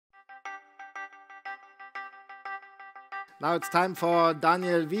Now it's time for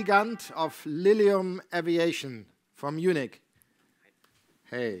Daniel Wiegand of Lilium Aviation from Munich.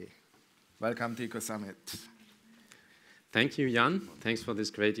 Hey, welcome to Ecosummit. Thank you, Jan. Thanks for this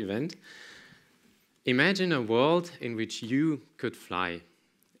great event. Imagine a world in which you could fly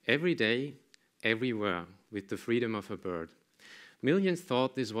every day, everywhere, with the freedom of a bird. Millions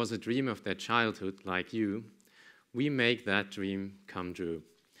thought this was a dream of their childhood, like you. We make that dream come true.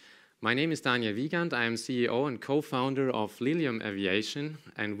 My name is Daniel Wiegand. I am CEO and co-founder of Lilium Aviation,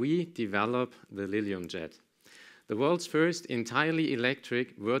 and we develop the Lilium jet, the world's first entirely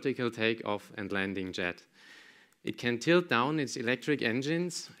electric vertical takeoff and landing jet. It can tilt down its electric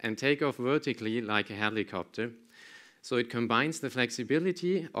engines and take off vertically like a helicopter. So it combines the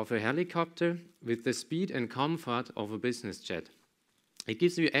flexibility of a helicopter with the speed and comfort of a business jet. It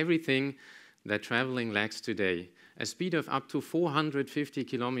gives you everything that traveling lacks today. A speed of up to 450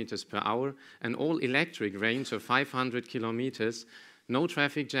 kilometers per hour, an all-electric range of 500 kilometers, no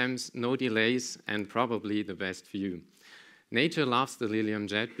traffic jams, no delays, and probably the best view. Nature loves the Lilium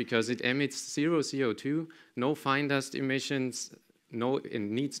jet because it emits zero CO2, no fine dust emissions, it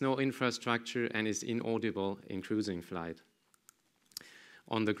needs no infrastructure, and is inaudible in cruising flight.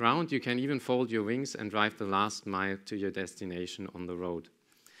 On the ground, you can even fold your wings and drive the last mile to your destination on the road.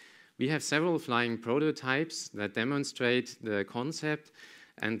 We have several flying prototypes that demonstrate the concept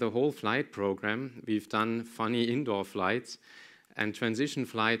and the whole flight program. We've done funny indoor flights and transition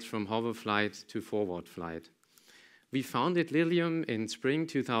flights from hover flight to forward flight. We founded Lilium in spring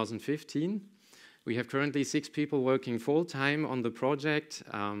 2015. We have currently 6 people working full-time on the project.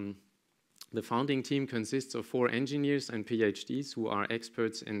 The founding team consists of 4 engineers and PhDs who are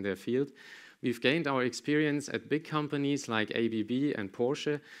experts in their field. We've gained our experience at big companies like ABB and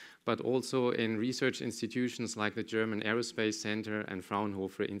Porsche, but also in research institutions like the German Aerospace Center and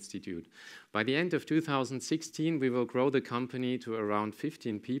Fraunhofer Institute. By the end of 2016, we will grow the company to around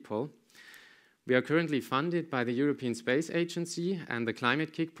 15 people. We are currently funded by the European Space Agency and the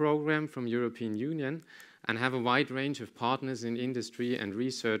Climate-KIC program from European Union, and have a wide range of partners in industry and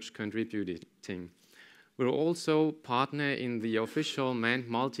research contributing. We're also partner in the official manned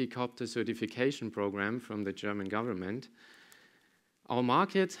multi-copter certification program from the German government. Our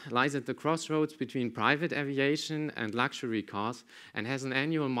market lies at the crossroads between private aviation and luxury cars and has an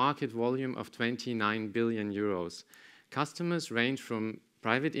annual market volume of 29 billion euros. Customers range from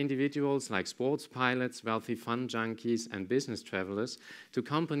private individuals like sports pilots, wealthy fun junkies, and business travelers to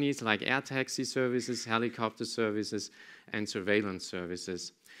companies like air taxi services, helicopter services, and surveillance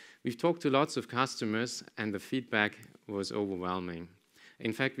services. We've talked to lots of customers, and the feedback was overwhelming.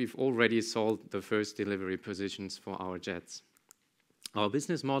 In fact, we've already sold the first delivery positions for our jets. Our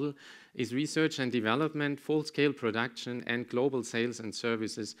business model is research and development, full-scale production, and global sales and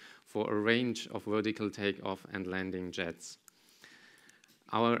services for a range of vertical takeoff and landing jets.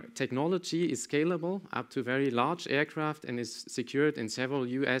 Our technology is scalable up to very large aircraft and is secured in several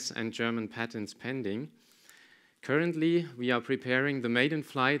US and German patents pending. Currently, we are preparing the maiden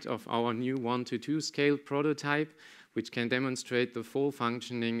flight of our new 1:2 scale prototype, which can demonstrate the full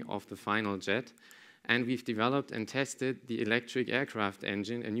functioning of the final jet. And we've developed and tested the electric aircraft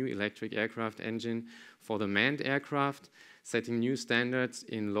engine, a new electric aircraft engine for the manned aircraft, setting new standards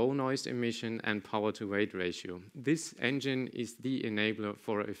in low noise emission and power-to-weight ratio. This engine is the enabler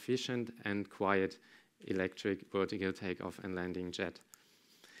for efficient and quiet electric vertical takeoff and landing jet.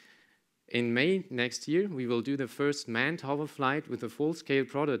 In May next year, we will do the first manned hover flight with a full-scale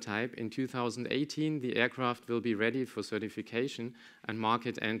prototype. In 2018, the aircraft will be ready for certification, and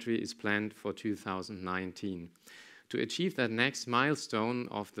market entry is planned for 2019. To achieve that next milestone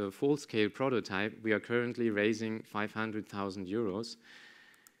of the full-scale prototype, we are currently raising 500,000 euros.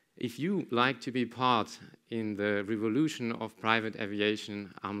 If you like to be part in the revolution of private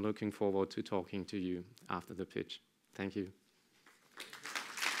aviation, I'm looking forward to talking to you after the pitch. Thank you.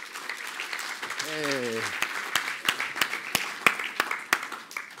 Hey.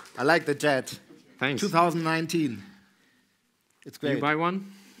 I like the jet. Thanks. 2019. It's great. You buy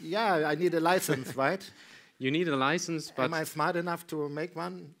one? Yeah, I need a license, right? You need a license, but... Am I smart enough to make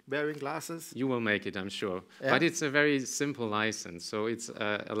one, wearing glasses? You will make it, I'm sure. Yeah. But it's a very simple license. So it's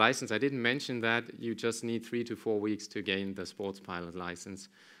a license, I didn't mention that, you just need 3 to 4 weeks to gain the sports pilot license,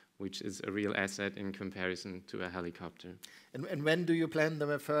 which is a real asset in comparison to a helicopter. And when do you plan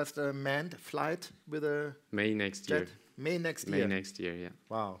the first manned flight with a May next jet? year. May next year? May next year, yeah.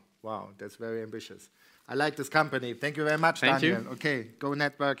 Wow, wow, that's very ambitious. I like this company. Thank you very much, Thank Daniel. you. Okay, go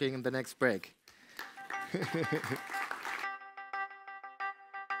networking in the next break.